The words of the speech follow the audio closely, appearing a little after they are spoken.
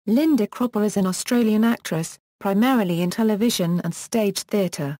Linda Cropper is an Australian actress, primarily in television and stage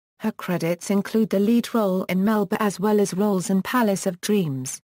theatre. Her credits include the lead role in Melba as well as roles in Palace of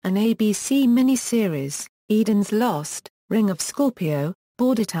Dreams, an ABC miniseries, Eden's Lost, Ring of Scorpio,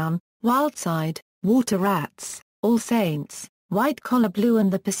 Bordertown, Wildside, Water Rats, All Saints, White Collar Blue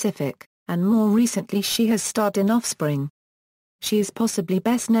and the Pacific, and more recently she has starred in Offspring. She is possibly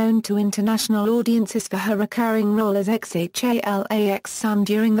best known to international audiences for her recurring role as Xhalax Sun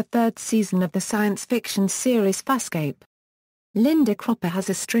during the third season of the science fiction series Farscape. Linda Cropper has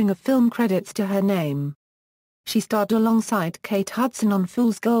a string of film credits to her name. She starred alongside Kate Hudson on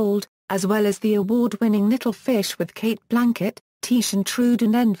Fool's Gold, as well as the award-winning Little Fish with Kate Blanchett, Tish and Trude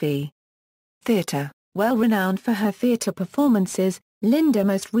and Envy. Theatre. Well renowned for her theatre performances, Linda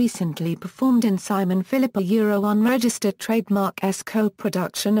most recently performed in Simon Philippa Euro unregistered trademark S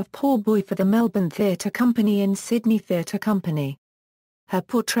co-production of Poor Boy for the Melbourne Theatre Company and Sydney Theatre Company. Her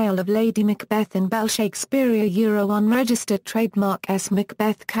portrayal of Lady Macbeth in Bell Shakespeare Euro unregistered trademark S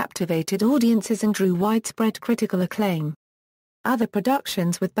Macbeth captivated audiences and drew widespread critical acclaim. Other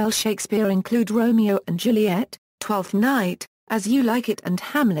productions with Bell Shakespeare include Romeo and Juliet, Twelfth Night, As You Like It and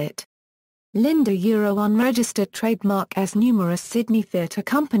Hamlet. Linda Euro unregistered trademark S numerous Sydney Theatre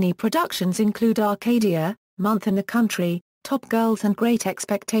Company productions include Arcadia, Month in the Country, Top Girls and Great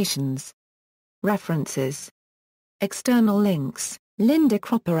Expectations. References. External links. Linda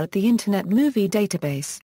Cropper at the Internet Movie Database.